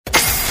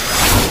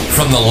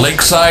from the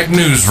Lakeside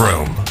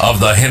Newsroom of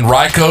the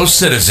Henrico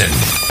Citizen,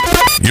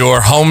 your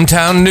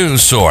hometown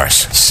news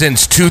source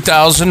since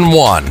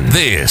 2001.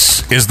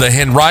 This is the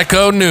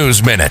Henrico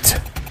News Minute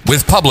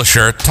with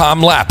publisher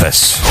Tom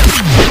Lapis.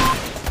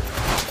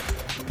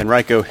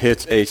 Henrico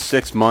hits a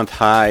 6-month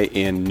high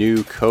in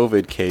new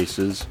COVID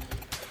cases,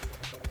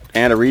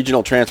 and a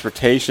regional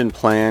transportation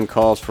plan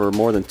calls for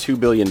more than $2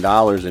 billion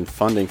in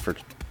funding for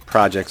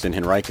projects in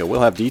Henrico.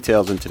 We'll have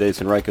details in today's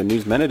Henrico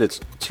News Minute.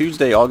 It's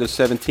Tuesday, August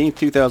 17,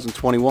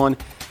 2021.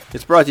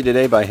 It's brought to you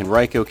today by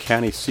Henrico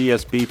County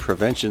CSB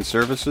Prevention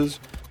Services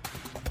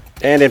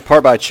and in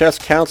part by Chess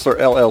Counselor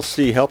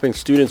LLC, helping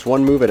students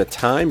one move at a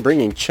time,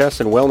 bringing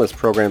chess and wellness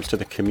programs to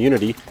the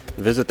community.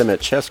 Visit them at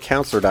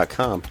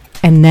chesscounselor.com.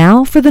 And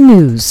now for the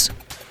news.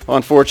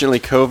 Unfortunately,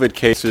 COVID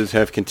cases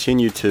have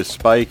continued to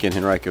spike in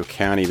Henrico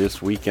County. This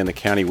weekend, the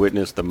county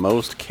witnessed the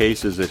most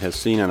cases it has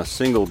seen on a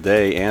single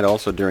day and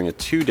also during a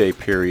 2-day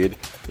period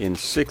in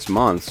 6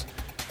 months.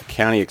 The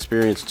county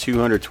experienced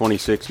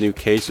 226 new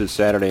cases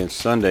Saturday and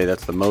Sunday.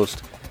 That's the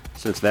most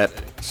since that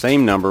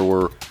same number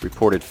were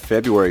reported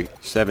February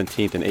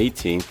 17th and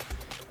 18th.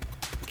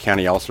 The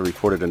county also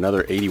reported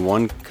another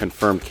 81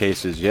 confirmed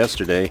cases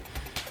yesterday.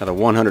 Now, the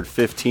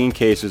 115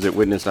 cases it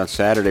witnessed on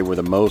Saturday were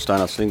the most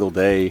on a single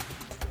day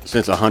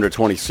since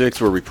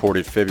 126 were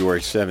reported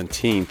February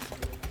 17th.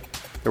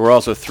 There were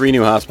also 3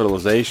 new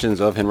hospitalizations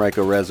of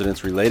Henrico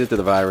residents related to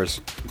the virus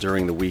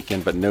during the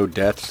weekend, but no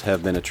deaths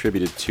have been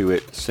attributed to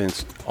it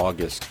since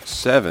August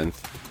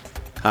 7th.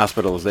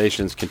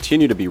 Hospitalizations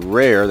continue to be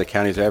rare. The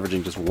county is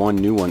averaging just 1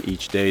 new one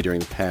each day during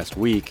the past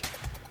week.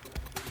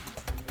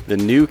 The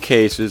new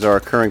cases are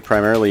occurring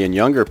primarily in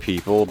younger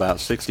people. About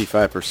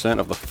 65%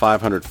 of the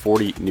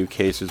 540 new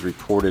cases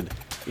reported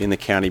in the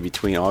county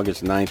between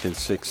August 9th and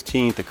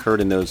 16th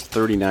occurred in those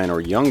 39 or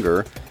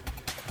younger.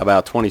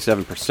 About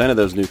 27% of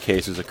those new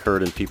cases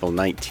occurred in people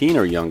 19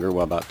 or younger,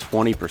 while about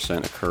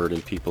 20% occurred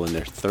in people in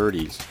their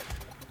 30s.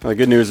 Well, the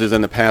good news is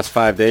in the past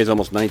 5 days,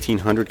 almost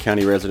 1,900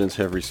 county residents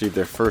have received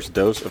their first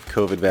dose of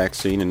COVID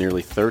vaccine, and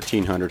nearly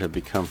 1,300 have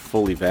become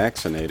fully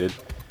vaccinated.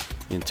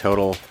 In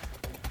total,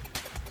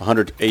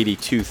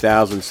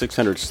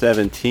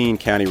 182,617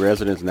 county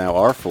residents now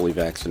are fully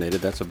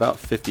vaccinated. That's about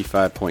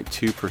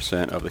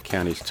 55.2% of the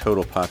county's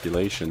total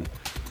population.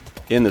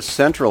 In the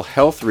Central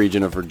Health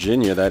region of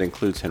Virginia, that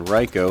includes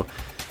Henrico,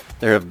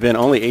 there have been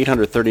only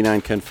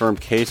 839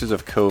 confirmed cases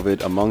of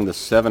COVID among the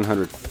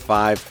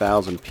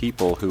 705,000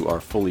 people who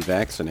are fully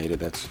vaccinated.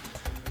 That's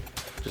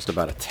just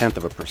about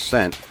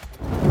 0.1%.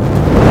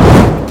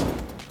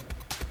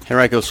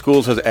 Henrico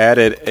Schools has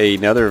added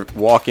another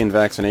walk-in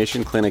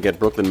vaccination clinic at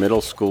Brooklyn Middle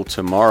School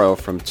tomorrow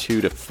from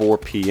 2 to 4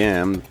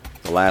 p.m.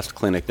 The last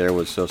clinic there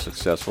was so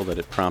successful that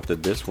it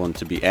prompted this one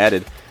to be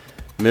added.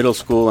 Middle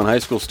school and high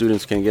school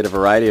students can get a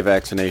variety of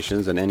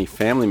vaccinations, and any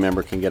family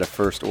member can get a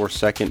first or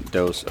second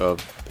dose of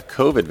the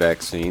COVID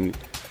vaccine.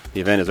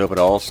 The event is open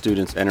to all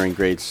students entering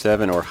grade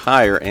 7 or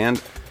higher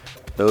and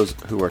those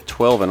who are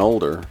 12 and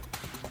older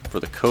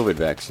for the COVID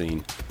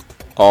vaccine.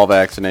 All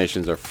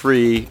vaccinations are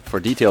free.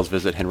 For details,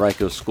 visit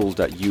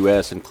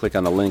henricoschools.us and click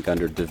on the link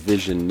under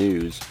Division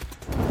News.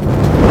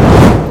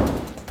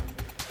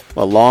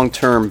 A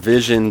long-term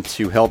vision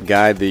to help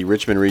guide the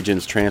Richmond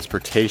region's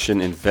transportation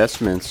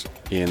investments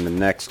in the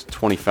next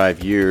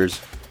 25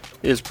 years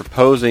is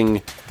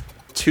proposing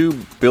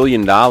 $2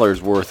 billion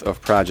worth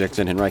of projects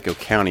in Henrico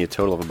County, a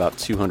total of about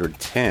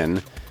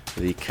 210.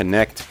 The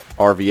Connect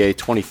RVA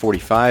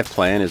 2045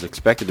 plan is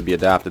expected to be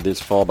adopted this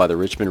fall by the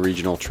Richmond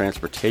Regional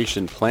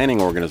Transportation Planning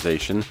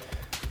Organization,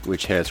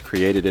 which has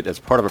created it as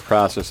part of a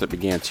process that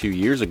began 2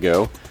 years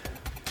ago.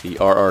 The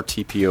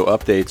RRTPO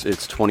updates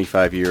its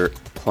 25-year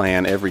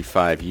plan every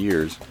 5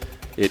 years.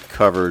 It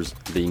covers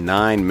the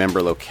 9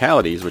 member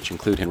localities, which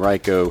include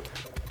Henrico,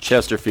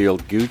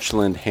 Chesterfield,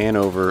 Goochland,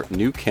 Hanover,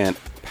 New Kent,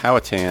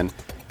 Powhatan,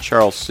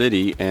 Charles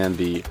City, and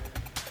the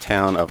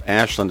town of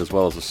Ashland, as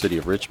well as the city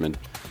of Richmond.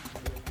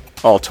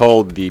 All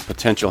told, the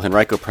potential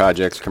Henrico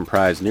projects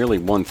comprise nearly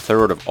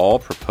 1/3 of all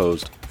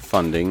proposed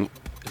funding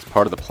as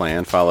part of the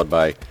plan, followed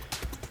by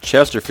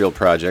Chesterfield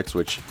projects,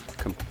 which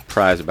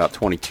comprise about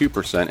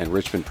 22%, and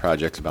Richmond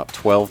projects about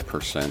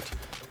 12%.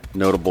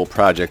 Notable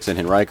projects in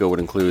Henrico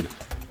would include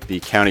the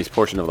county's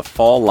portion of the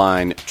Fall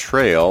Line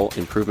Trail,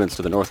 improvements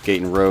to the North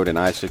Gayton Road and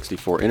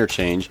I-64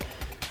 interchange,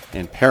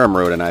 and Parham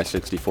Road and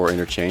I-64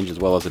 interchange, as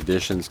well as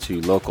additions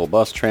to local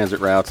bus transit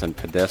routes and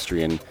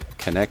pedestrian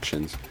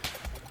connections.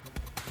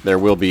 There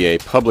will be a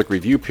public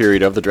review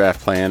period of the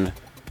draft plan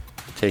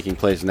taking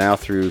place now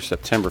through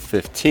September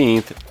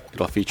 15th.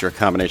 It'll feature a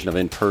combination of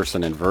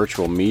in-person and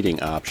virtual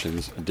meeting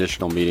options.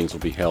 Additional meetings will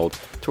be held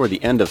toward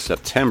the end of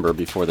September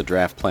before the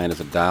draft plan is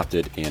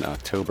adopted in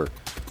October.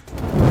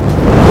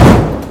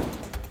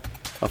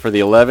 For the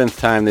 11th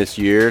time this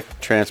year,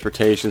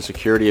 Transportation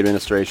Security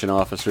Administration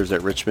officers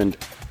at Richmond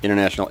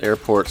International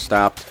Airport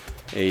stopped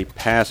a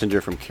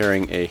passenger from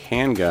carrying a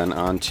handgun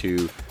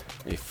onto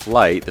a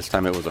flight. This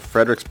time it was a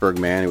Fredericksburg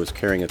man who was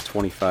carrying a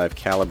 .25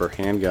 caliber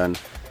handgun.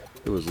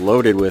 It was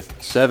loaded with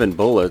 7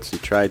 bullets. He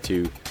tried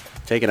to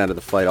take it onto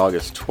the flight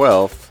August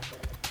 12th.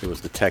 It was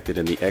detected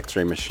in the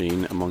X-ray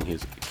machine among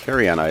his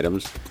carry-on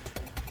items.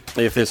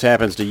 If this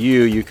happens to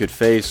you, you could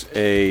face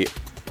a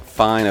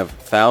fine of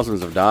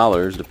thousands of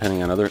dollars,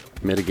 depending on other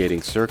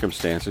mitigating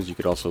circumstances. You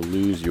could also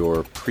lose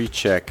your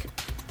pre-check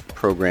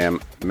program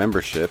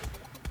membership.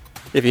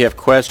 If you have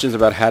questions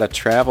about how to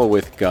travel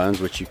with guns,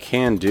 which you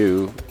can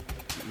do,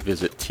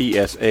 visit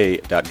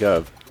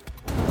tsa.gov.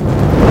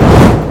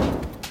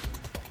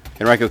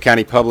 Henrico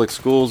County Public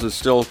Schools is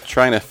still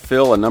trying to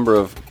fill a number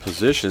of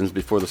positions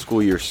before the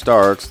school year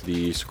starts.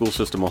 The school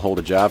system will hold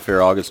a job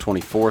fair August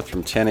 24th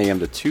from 10 a.m.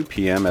 to 2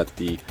 p.m. at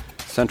the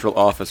Central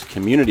Office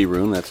Community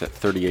Room. That's at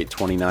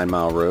 3829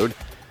 Mile Road.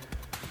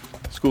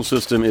 School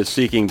system is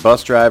seeking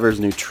bus drivers,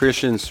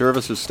 nutrition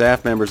services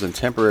staff members, and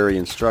temporary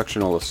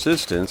instructional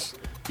assistants.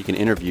 You can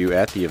interview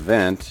at the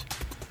event.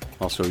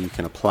 Also, you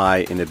can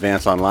apply in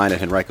advance online at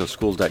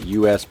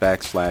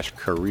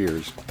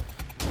henricoschools.us/careers.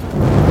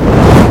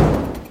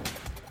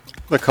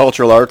 The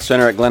Cultural Arts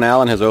Center at Glen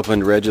Allen has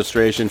opened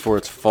registration for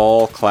its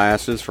fall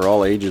classes for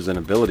all ages and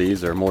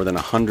abilities. There are more than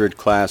 100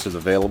 classes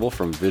available,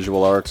 from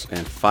visual arts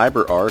and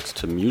fiber arts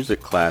to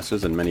music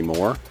classes and many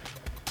more.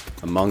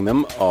 Among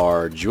them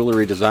are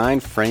jewelry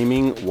design,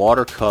 framing,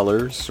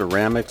 watercolors,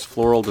 ceramics,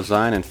 floral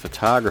design, and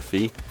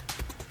photography.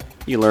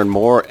 You learn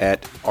more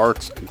at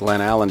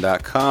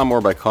artsglenallen.com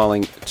or by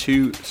calling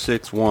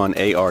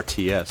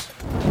 261-ARTS.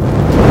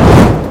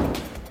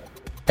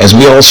 As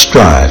we all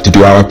strive to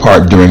do our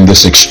part during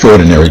this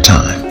extraordinary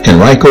time,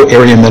 Henrico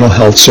Area Mental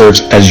Health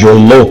serves as your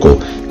local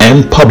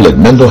and public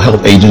mental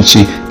health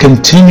agency,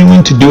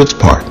 continuing to do its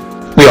part.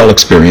 We all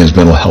experience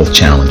mental health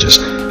challenges,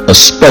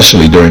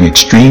 especially during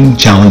extreme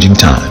challenging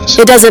times.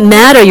 It doesn't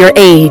matter your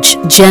age,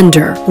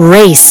 gender,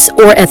 race,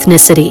 or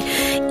ethnicity.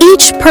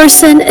 Each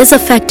person is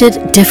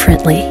affected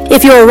differently.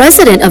 If you're a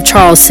resident of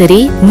Charles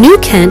City, New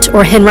Kent,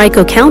 or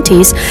Henrico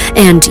counties,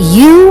 and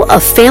you, a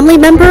family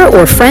member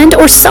or friend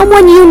or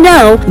someone you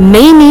know,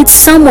 may need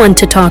someone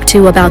to talk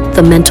to about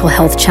the mental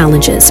health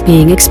challenges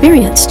being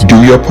experienced,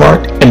 do your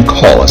part and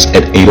call us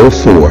at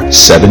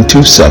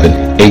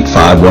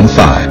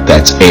 804-727-8515.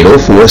 That's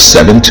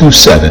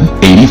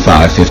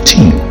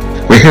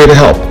 804-727-8515. We're here to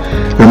help.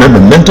 Remember,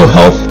 mental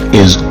health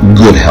is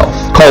good health.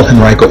 Call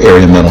Henrico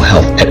Area Mental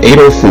Health at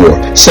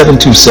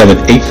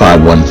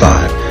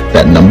 804-727-8515.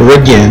 That number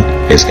again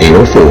is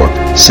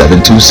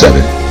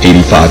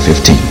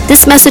 804-727-8515.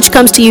 This message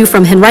comes to you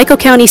from Henrico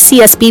County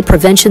CSB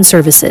Prevention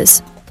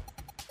Services.